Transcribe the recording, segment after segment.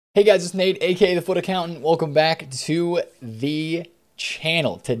Hey guys, it's Nate, aka The FUT Accountant. Welcome back to the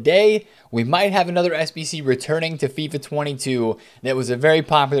channel. Today, we might have another SBC returning to FIFA 22 that was a very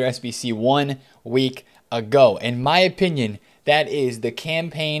popular SBC 1 week ago. In my opinion, that is the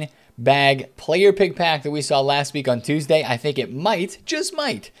campaign bag player pick pack that we saw last week on Tuesday. I think it might, just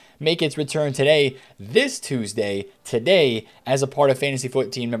might, make its return today, this Tuesday, today, as a part of Fantasy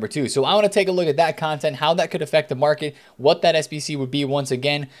FUT Team number 2. So I want to take a look at that content, how that could affect the market, what that SBC would be once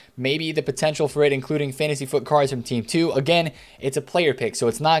again, maybe the potential for it, including Fantasy FUT Cards from Team 2. Again, it's a player pick, so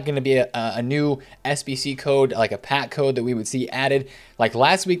it's not going to be a new SBC code, like a pack code that we would see added. Like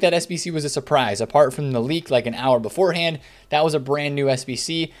last week, that SBC was a surprise. Apart from the leak like an hour beforehand, that was a brand new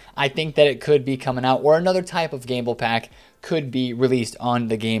SBC. I think that it could be coming out, or another type of gamble pack could be released on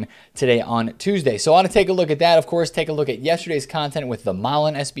the game today on Tuesday. So I want to take a look at that. Of course, take a look at yesterday's content with the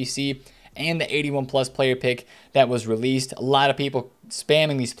Malin SBC and the 81 plus player pick that was released. A lot of people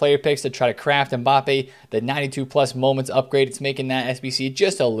spamming these player picks to try to craft Mbappe, the 92 plus moments upgrade. It's making that SBC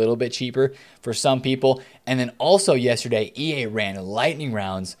just a little bit cheaper for some people. And then also yesterday, EA ran lightning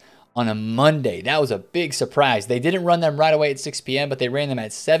rounds on a Monday. That was a big surprise. They didn't run them right away at 6 p.m., but they ran them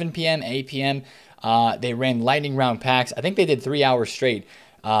at 7 p.m., 8 p.m., they ran lightning round packs. I think they did 3 hours straight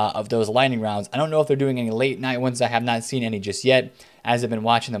of those lightning rounds. I don't know if they're doing any late night ones. I have not seen any just yet, as I've been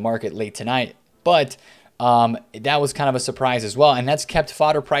watching the market late tonight. But that was kind of a surprise as well. And that's kept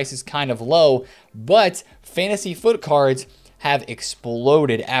fodder prices kind of low. But Fantasy FUT Cards have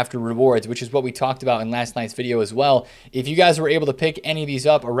exploded after rewards, which is what we talked about in last night's video as well. If you guys were able to pick any of these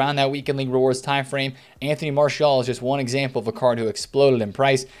up around that weekend league rewards time frame, Anthony Martial is just one example of a card who exploded in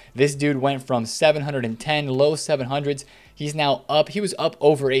price. This dude went from 710, low 700s. He's now up. He was up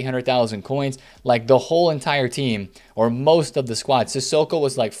over 800,000 coins. Like the whole entire team, or most of the squad. Sissoko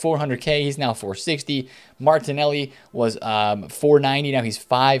was like 400K. He's now 460. Martinelli was 490. Now he's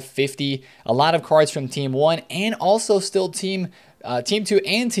 550. A lot of cards from Team 1 and also still Team 2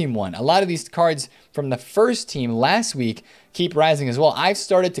 and Team 1. A lot of these cards from the first team last week keep rising as well. I've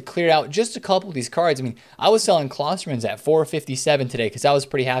started to clear out just a couple of these cards. I mean, I was selling Klostermans at 457 today because I was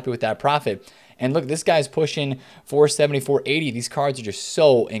pretty happy with that profit. And look, this guy's pushing 470, 480. These cards are just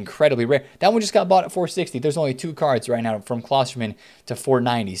so incredibly rare. That one just got bought at 460. There's only 2 cards right now from Klosterman to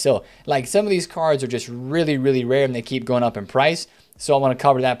 490. So, like, some of these cards are just really, really rare, and they keep going up in price. So I want to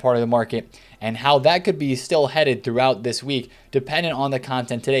cover that part of the market and how that could be still headed throughout this week, depending on the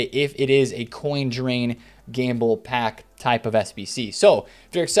content today, if it is a coin drain gamble pack type of SBC. So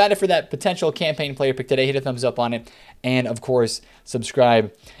if you're excited for that potential campaign player pick today, hit a thumbs up on it. And of course,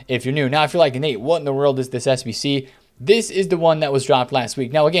 subscribe if you're new. Now, if you're like, Nate, what in the world is this SBC? This is the one that was dropped last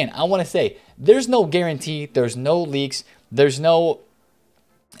week. Now, again, I want to say there's no guarantee. There's no leaks. There's no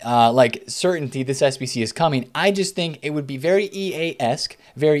like certainty this SBC is coming. I just think it would be very EA-esque,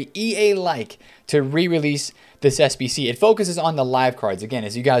 very EA-like to re-release this SBC. It focuses on the live cards. Again,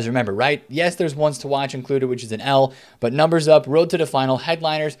 as you guys remember, right? Yes, there's ones to watch included, which is an L, but numbers up, road to the final,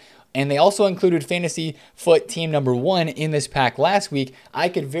 headliners, and they also included Fantasy FUT Team number 1 in this pack last week. I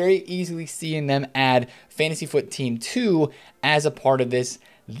could very easily see in them add Fantasy FUT Team 2 as a part of this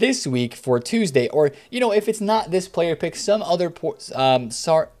week for Tuesday, or if it's not this player pick, some other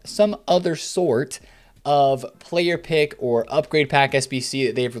sort of player pick or upgrade pack SBC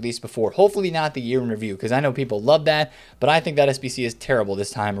that they've released before. Hopefully not the year in review, because I know people love that, but I think that SBC is terrible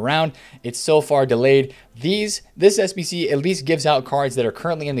this time around. It's so far delayed. This SBC at least gives out cards that are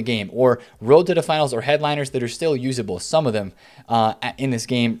currently in the game, or road to the finals, or headliners that are still usable, some of them in this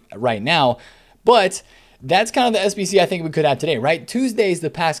game right now. But that's kind of the SBC I think we could have today, right? Tuesdays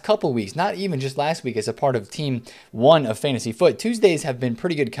the past couple weeks, not even just last week as a part of Team 1 of Fantasy FUT, Tuesdays have been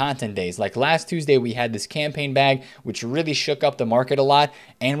pretty good content days. Like last Tuesday, we had this campaign bag, which really shook up the market a lot,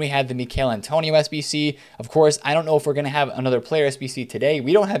 and we had the Mikel Antonio SBC. Of course, I don't know if we're going to have another player SBC today.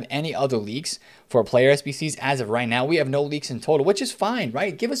 We don't have any other leaks for player SBCs as of right now. We have no leaks in total, which is fine,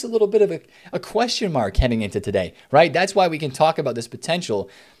 right? Give us a little bit of a question mark heading into today, right? That's why we can talk about this potential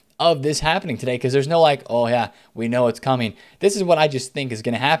of this happening today, because there's no like, oh yeah, we know it's coming. This is what I just think is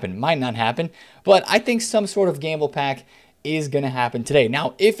going to happen. Might not happen, but I think some sort of gamble pack is going to happen today.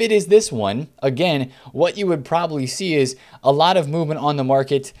 Now, if it is this one, again, what you would probably see is a lot of movement on the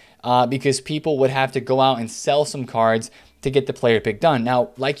market because people would have to go out and sell some cards to get the player pick done.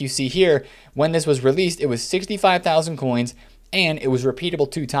 Now, like you see here, when this was released, it was 65,000 coins and it was repeatable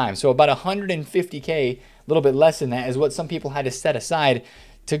 2 times. So about 150K, a little bit less than that, is what some people had to set aside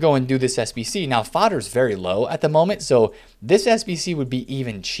to go and do this SBC. Now, fodder's very low at the moment, so this SBC would be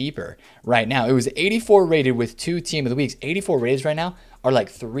even cheaper right now. It was 84 rated with 2 Team of the Weeks. 84 rated right now. are like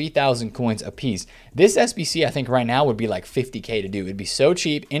 3,000 coins a piece. This SBC, I think right now would be like 50K to do. It'd be so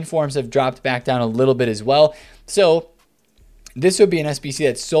cheap. Informs have dropped back down a little bit as well. So this would be an SBC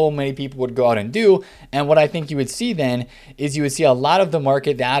that so many people would go out and do. And what I think you would see then is you would see a lot of the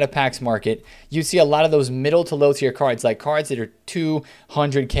market, the out of packs market. You'd see a lot of those middle to low tier cards, like cards that are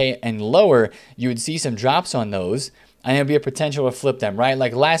 200K and lower. You would see some drops on those. And there'd be a potential to flip them, right?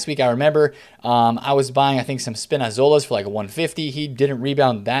 Like last week, I remember I was buying, I think, some Spinazzolas for like a 150. He didn't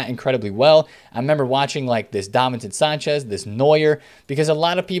rebound that incredibly well. I remember watching like this Davinson Sanchez, this Neuer, because a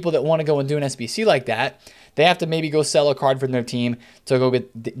lot of people that want to go and do an SBC like that, they have to maybe go sell a card from their team to go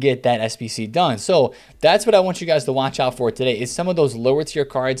get that SBC done. So that's what I want you guys to watch out for today, is some of those lower tier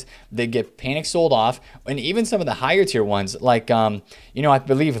cards that get panic sold off, and even some of the higher tier ones. Like, you know, I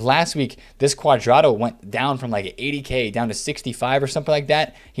believe last week this Cuadrado went down from like 80K down to 65 or something like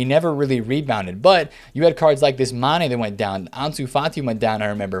that. He never really rebounded. But you had cards like this Mane that went down. Ansu Fati went down, I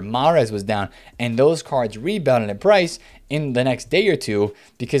remember. Mahrez was down. And those cards rebounded in price in the next day or two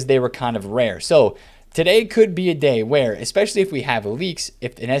because they were kind of rare. So today could be a day where, especially if we have leaks,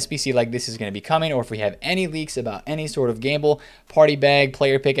 if an SBC like this is going to be coming, or if we have any leaks about any sort of gamble, party bag,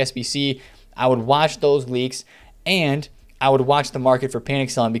 player pick SBC, I would watch those leaks and I would watch the market for panic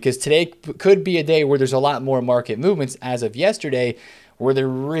selling, because today could be a day where there's a lot more market movements as of yesterday, where there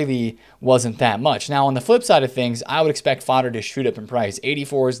really wasn't that much. Now, on the flip side of things, I would expect fodder to shoot up in price.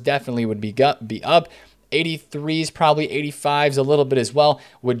 84s definitely would be up. 83s, probably 85s a little bit as well,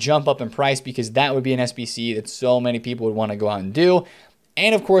 would jump up in price, because that would be an SBC that so many people would want to go out and do.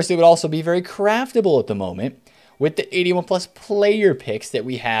 And of course, it would also be very craftable at the moment with the 81 plus player picks that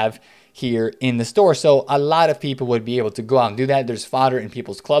we have here in the store. So a lot of people would be able to go out and do that. There's fodder in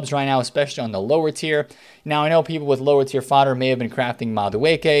people's clubs right now, especially on the lower tier. Now, I know people with lower tier fodder may have been crafting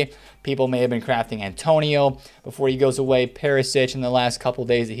Madueke. People may have been crafting Antonio before he goes away, Perisic in the last couple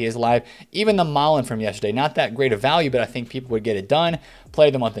days that he is live. Even the Malin from yesterday, not that great of value, but I think people would get it done. Play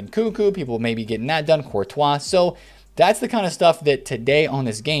of the month in Cuckoo, people may be getting that done, Courtois. So that's the kind of stuff that today on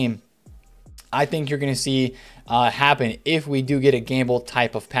this game, I think you're going to see happen if we do get a gamble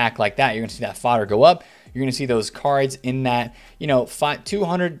type of pack like that. You're going to see that fodder go up. You're going to see those cards in that, you know,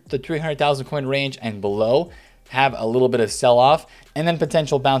 200 to 300,000 coin range and below have a little bit of sell-off, and then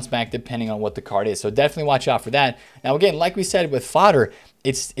potential bounce back depending on what the card is. So definitely watch out for that. Now, again, like we said with fodder,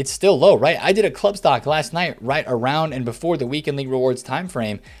 it's still low, right? I did a club stock last night right around and before the weekend league rewards time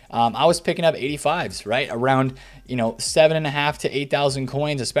frame. I was picking up 85s, right? Around, you know, 7.5 to 8,000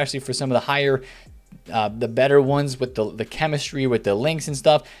 coins, especially for some of the higher, the better ones with the chemistry with the links and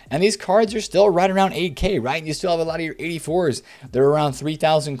stuff. And these cards are still right around 8K, right? You still have a lot of your 84s. They're around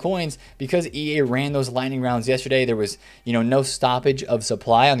 3,000 coins because EA ran those lightning rounds yesterday. There was, you know, no stoppage of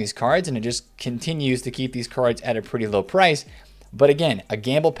supply on these cards, and it just continues to keep these cards at a pretty low price. But again, a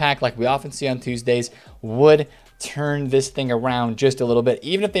gamble pack like we often see on Tuesdays would turn this thing around just a little bit.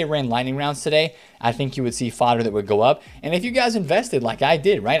 Even if they ran lightning rounds today, I think you would see fodder that would go up. And if you guys invested like I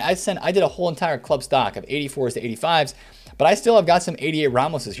did, right? I did a whole entire club stock of 84s to 85s, but I still have got some 88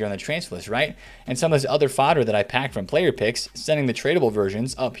 Ramoses here on the transfer list, right? And some of this other fodder that I packed from player picks, sending the tradable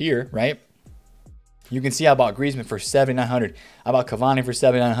versions up here, right? You can see I bought Griezmann for 7,900. I bought Cavani for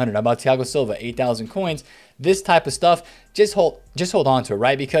 7,900. I bought Thiago Silva, 8,000 coins. This type of stuff, just hold on to it,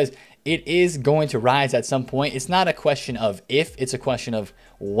 right? Because it is going to rise at some point. It's not a question of if, it's a question of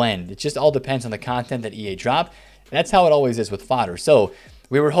when. It just all depends on the content that EA drop. That's how it always is with fodder. So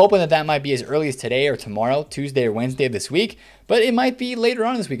we were hoping that that might be as early as today or tomorrow, Tuesday or Wednesday of this week, but it might be later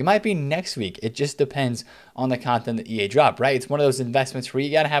on this week. It might be next week. It just depends on the content that EA drop, right? It's one of those investments where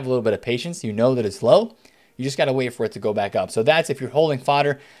you got to have a little bit of patience. You know that it's low. You just got to wait for it to go back up. So that's, if you're holding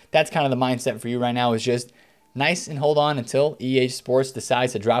fodder, that's kind of the mindset for you right now, is just nice and hold on until EA Sports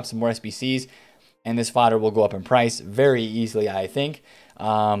decides to drop some more SBCs, and this fodder will go up in price very easily, I think,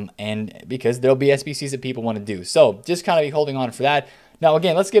 and because there'll be SBCs that people want to do. So just kind of be holding on for that. Now,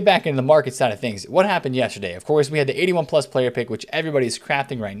 again, let's get back into the market side of things. What happened yesterday? Of course, we had the 81 plus player pick, which everybody's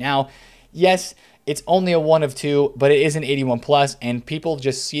crafting right now. Yes, it's only a 1 of 2, but it is an 81 plus, and people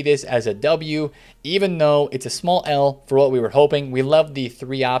just see this as a W, even though it's a small L for what we were hoping. We love the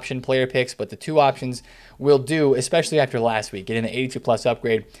 3 option player picks, but the 2 options will do, especially after last week. Getting the 82 plus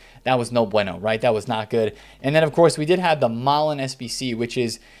upgrade, that was no bueno, right? That was not good. And then, of course, we did have the Malin SBC, which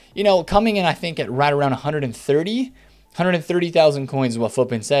is, you know, coming in, I think, at right around 130,000 coins is what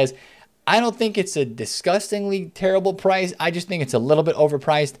Footpin says. I don't think it's a disgustingly terrible price. I just think it's a little bit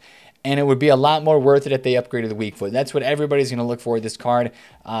overpriced. and it would be a lot more worth it if they upgraded the weak foot. That's what everybody's going to look for with this card.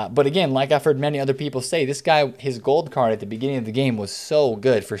 But again, like I've heard many other people say, this guy, his gold card at the beginning of the game was so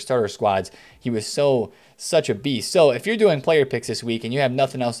good for starter squads. He was such a beast. So if you're doing player picks this week and you have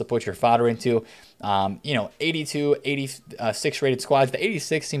nothing else to put your fodder into, 82, 86 rated squads. The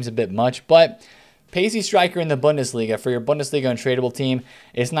 86 seems a bit much, but pacey striker in the Bundesliga for your Bundesliga untradeable team,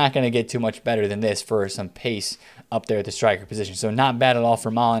 it's not going to get too much better than this for some pace up there at the striker position. So not bad at all for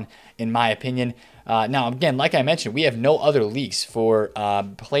Malen, in my opinion. Now, again, like I mentioned, we have no other leaks for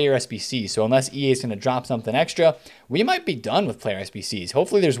player SBC. So unless EA is going to drop something extra, we might be done with player SBCs.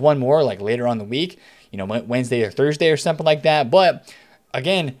 Hopefully there's one more like later on the week, Wednesday or Thursday or something like that. But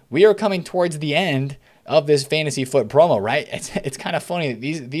again, we are coming towards the end of this Fantasy FUT promo, right? It's kind of funny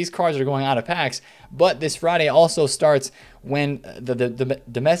that these cards are going out of packs, but this Friday also starts when the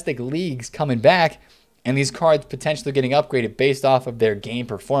domestic leagues coming back, and these cards potentially getting upgraded based off of their game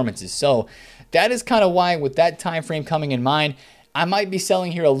performances. So that is kind of why, with that time frame coming in mind, I might be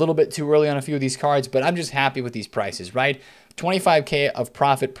selling here a little bit too early on a few of these cards, but I'm just happy with these prices, right? 25K of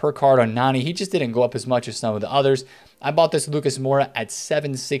profit per card on Nani. He just didn't go up as much as some of the others. I bought this Lucas Moura at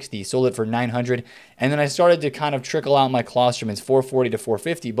 760, sold it for 900, and then I started to kind of trickle out my Klostermans 440 to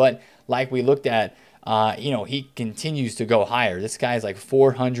 450, but like we looked at, he continues to go higher. This guy is like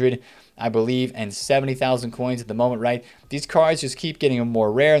 400, I believe, and 70,000 coins at the moment, right? These cards just keep getting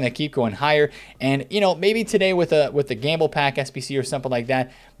more rare and they keep going higher. And, maybe today with the Gamble Pack SBC or something like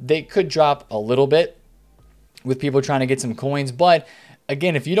that, they could drop a little bit with people trying to get some coins. But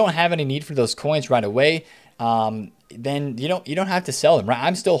again, if you don't have any need for those coins right away, then you don't have to sell them, right?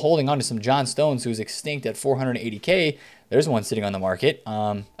 I'm still holding on to some John Stones who's extinct at 480K. There's one sitting on the market.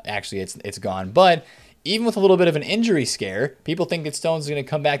 Actually, it's gone. But even with a little bit of an injury scare, people think that Stones is going to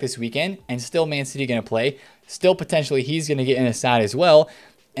come back this weekend, and still Man City going to play. Still potentially he's going to get in a side as well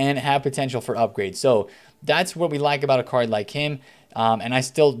and have potential for upgrades. So that's what we like about a card like him. And I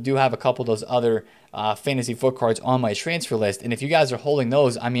still do have a couple of those other Fantasy FUT cards on my transfer list. And if you guys are holding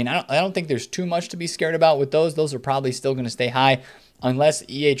those, I mean, I don't think there's too much to be scared about with those. Those are probably still going to stay high unless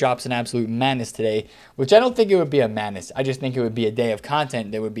EA drops an absolute madness today, which I don't think it would be a madness. I just think it would be a day of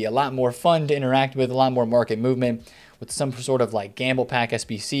content that would be a lot more fun to interact with, a lot more market movement with some sort of like Gamble Pack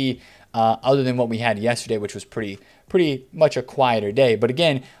SBC, other than what we had yesterday, which was pretty much a quieter day. But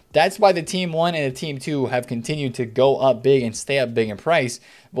again, that's why the Team 1 and the Team 2 have continued to go up big and stay up big in price.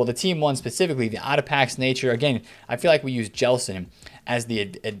 Well, the Team 1 specifically, the out-of-packs nature, again, I feel like we use Jelson as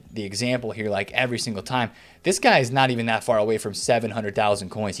the example here like every single time. This guy is not even that far away from 700,000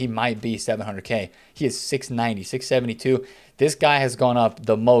 coins. He might be 700K. He is 690, 672. This guy has gone up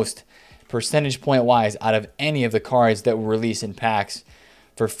the most percentage point-wise out of any of the cards that were released in packs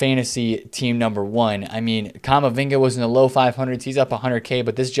for fantasy team number 1. I mean, Kamavinga was in the low 500s. He's up 100K,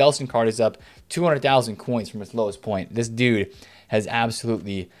 but this Jelson card is up 200,000 coins from its lowest point. This dude has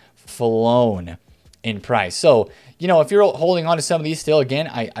absolutely flown in price. So, if you're holding on to some of these still, again,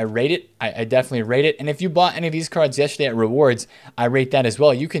 I rate it. I definitely rate it. And if you bought any of these cards yesterday at rewards, I rate that as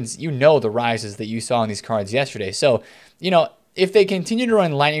well. You know the rises that you saw in these cards yesterday. So, if they continue to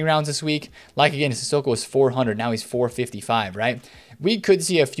run lightning rounds this week, like again, Sissoko was 400, now he's 455, right? We could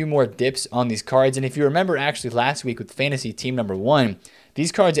see a few more dips on these cards. And if you remember actually last week with fantasy team number 1,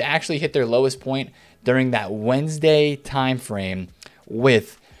 these cards actually hit their lowest point during that Wednesday time frame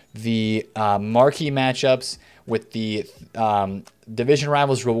with the marquee matchups, with the division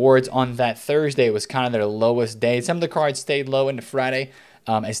rivals rewards. On that Thursday was kind of their lowest day. Some of the cards stayed low into Friday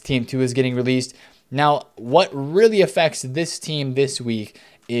as Team 2 is getting released. Now, what really affects this team this week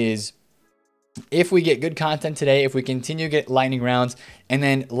is if we get good content today, if we continue to get lightning rounds, and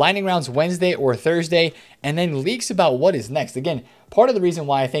then lightning rounds Wednesday or Thursday, and then leaks about what is next. Again, part of the reason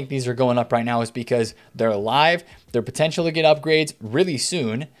why I think these are going up right now is because they're live. Their potential to get upgrades really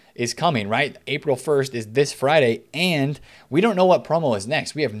soon is coming, right? April 1st is this Friday, and we don't know what promo is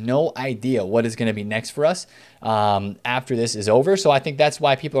next. We have no idea what is going to be next for us after this is over. So I think that's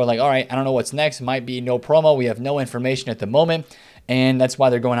why people are like, all right, I don't know what's next. Might be no promo. We have no information at the moment. And that's why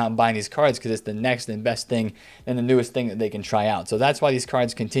they're going out and buying these cards, because it's the next and best thing and the newest thing that they can try out. So that's why these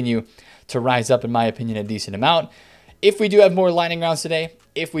cards continue to rise up, in my opinion, a decent amount. If we do have more lightning rounds today,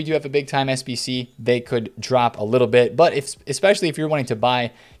 if we do have a big time SBC, they could drop a little bit. But especially if you're wanting to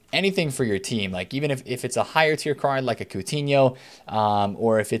buy anything for your team, like even if it's a higher tier card like a Coutinho,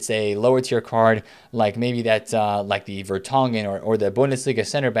 or if it's a lower tier card like maybe that like the Vertonghen or the Bundesliga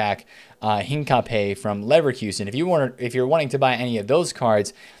center back Hincapié from Leverkusen, if you're wanting to buy any of those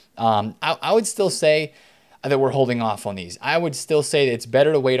cards, I would still say that we're holding off on these. I would still say that it's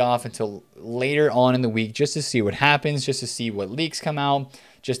better to wait off until later on in the week just to see what happens, just to see what leaks come out,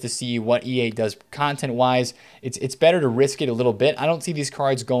 just to see what EA does content-wise. It's better to risk it a little bit. I don't see these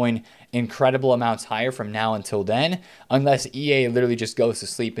cards going incredible amounts higher from now until then, unless EA literally just goes to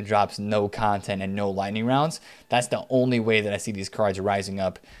sleep and drops no content and no lightning rounds. That's the only way that I see these cards rising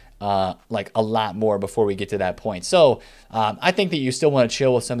up like a lot more before we get to that point. So I think that you still want to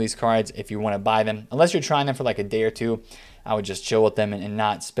chill with some of these cards if you want to buy them. Unless you're trying them for like a day or two, I would just chill with them and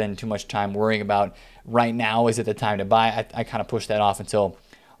not spend too much time worrying about right now is it the time to buy. I kind of push that off until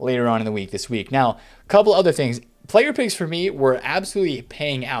later on in the week this week. Now, a couple other things. Player picks for me were absolutely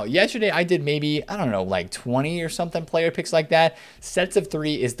paying out. Yesterday, I did maybe, I don't know, like 20 or something player picks like that. Sets of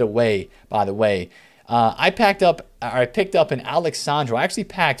 3 is the way, by the way. I picked up an Alexandro. I actually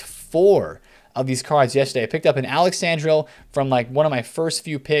packed 4 of these cards yesterday. I picked up an Alexandro from like one of my first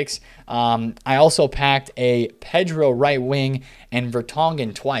few picks. I also packed a Pedro right wing and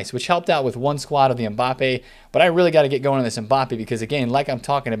Vertonghen twice, which helped out with one squad of the Mbappe. But I really got to get going on this Mbappe because, again, like I'm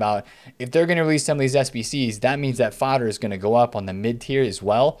talking about, if they're going to release some of these SBCs, that means that fodder is going to go up on the mid tier as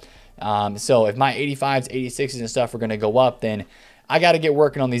well. So if my 85s, 86s and stuff are going to go up, then I got to get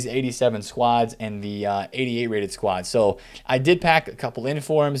working on these 87 squads and the 88 rated squads. So I did pack a couple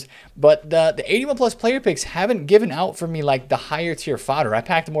informs, but the 81 plus player picks haven't given out for me like the higher tier fodder. I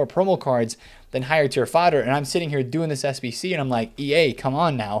packed more promo cards than higher tier fodder, and I'm sitting here doing this SBC, and I'm like, EA, come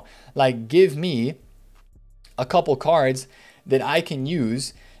on now. Like, give me a couple cards that I can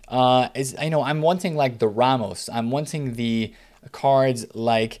use. I'm wanting like the Ramos. I'm wanting the cards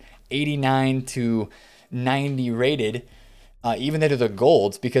like 89 to 90 rated. Even though they're the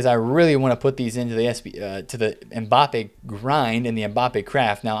golds, because I really want to put these into the to the Mbappe grind and the Mbappe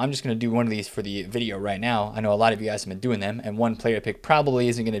craft. Now, I'm just going to do one of these for the video right now. I know a lot of you guys have been doing them, and one player pick probably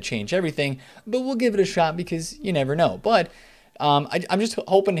isn't going to change everything, but we'll give it a shot because you never know. But I'm just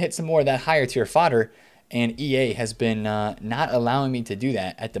hoping to hit some more of that higher tier fodder, and EA has been not allowing me to do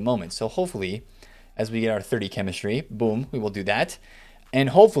that at the moment. So hopefully, as we get our 30 chemistry, boom, we will do that. And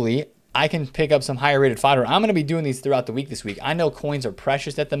hopefully, I can pick up some higher rated fodder. I'm going to be doing these throughout the week this week. I know coins are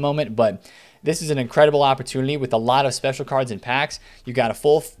precious at the moment, but this is an incredible opportunity with a lot of special cards and packs. You've got a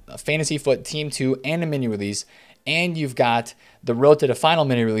full Fantasy FUT Team 2 and a mini release, and you've got the road to the final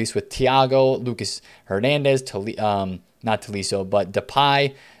mini release with Thiago, Lucas Hernandez, not Tolisso, but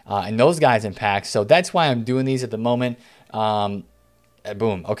Depay, and those guys in packs. So that's why I'm doing these at the moment. Boom.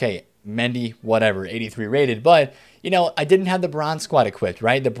 Okay. Mendy, whatever, 83 rated, but you know, I didn't have the bronze squad equipped,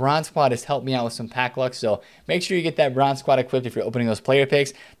 right? The bronze squad has helped me out with some pack luck, so make sure you get that bronze squad equipped if you're opening those player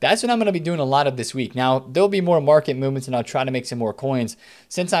picks. That's what I'm going to be doing a lot of this week. Now, there'll be more market movements, and I'll try to make some more coins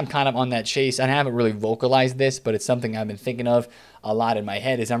since I'm kind of on that chase. I haven't really vocalized this, but it's something I've been thinking of a lot in my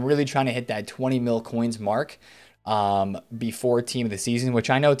head, is I'm really trying to hit that 20 mil coins mark before Team of the Season,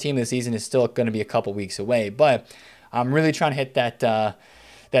 which I know Team of the Season is still going to be a couple weeks away, but I'm really trying to hit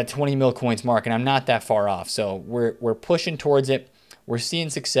that 20 mil coins mark, and I'm not that far off. So we're pushing towards it. We're seeing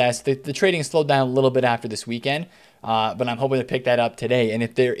success. The trading slowed down a little bit after this weekend, but I'm hoping to pick that up today. And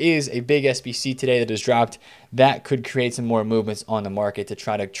if there is a big SBC today that has dropped, that could create some more movements on the market to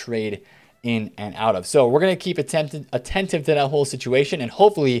try to trade in and out of. So we're going to keep attentive to that whole situation, and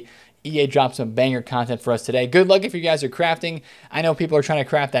hopefully EA dropped some banger content for us today. Good luck if you guys are crafting. I know people are trying to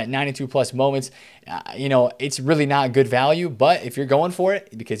craft that 92 plus moments. You know, it's really not good value, but if you're going for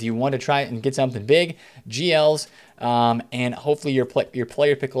it because you want to try it and get something big, GLs, and hopefully your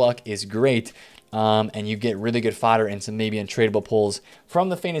player pick luck is great. And you get really good fodder and some maybe untradeable pulls from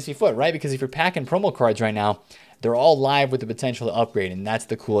the Fantasy FUT, right? Because if you're packing promo cards right now, they're all live with the potential to upgrade, and that's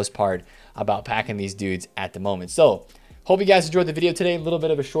the coolest part about packing these dudes at the moment. So hope you guys enjoyed the video today. A little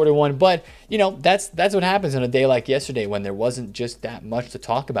bit of a shorter one, but you know, that's what happens on a day like yesterday when there wasn't just that much to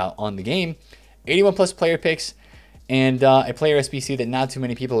talk about on the game. 81 plus player picks and a player SBC that not too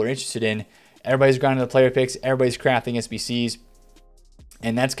many people are interested in. Everybody's grinding the player picks. Everybody's crafting SBCs.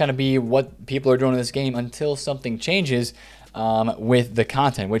 And that's going to be what people are doing in this game until something changes with the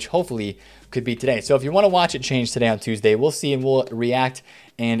content, which hopefully could be today. So if you want to watch it change today on Tuesday, we'll see, and we'll react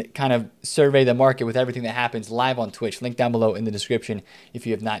and kind of survey the market with everything that happens live on Twitch. Link down below in the description if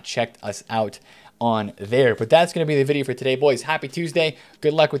you have not checked us out on there. But that's going to be the video for today, boys. Happy Tuesday.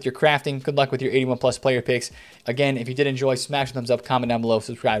 Good luck with your crafting. Good luck with your 81 plus player picks. Again, if you did enjoy, smash a thumbs up, comment down below,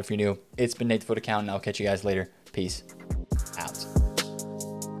 subscribe if you're new. It's been Nate the FUT Accountant. I'll catch you guys later. Peace out.